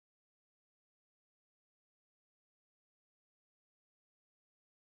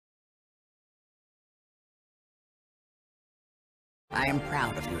I am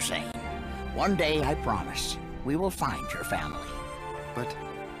proud of you, Zane. One day, I promise, we will find your family. But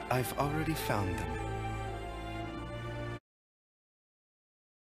I've already found them.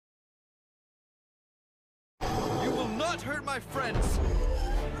 You will not hurt my friends!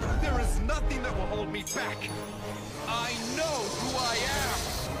 There is nothing that will hold me back! I know who I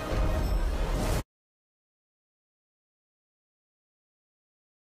am!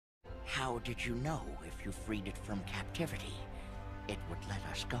 How did you know if you freed it from captivity, it would let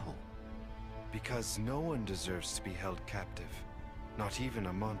us go? Because no one deserves to be held captive. Not even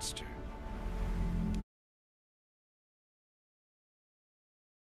a monster.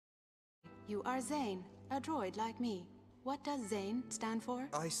 You are Zane, a droid like me. What does Zane stand for?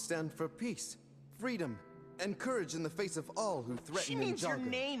 I stand for peace, freedom, and courage in the face of all who threaten She means your Ninjago.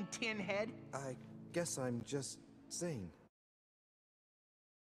 name, Tinhead. I guess I'm just Zane.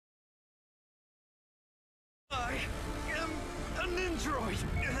 I am a Ninjroid!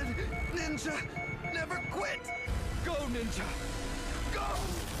 And Ninja never quit! Go, Ninja! Go!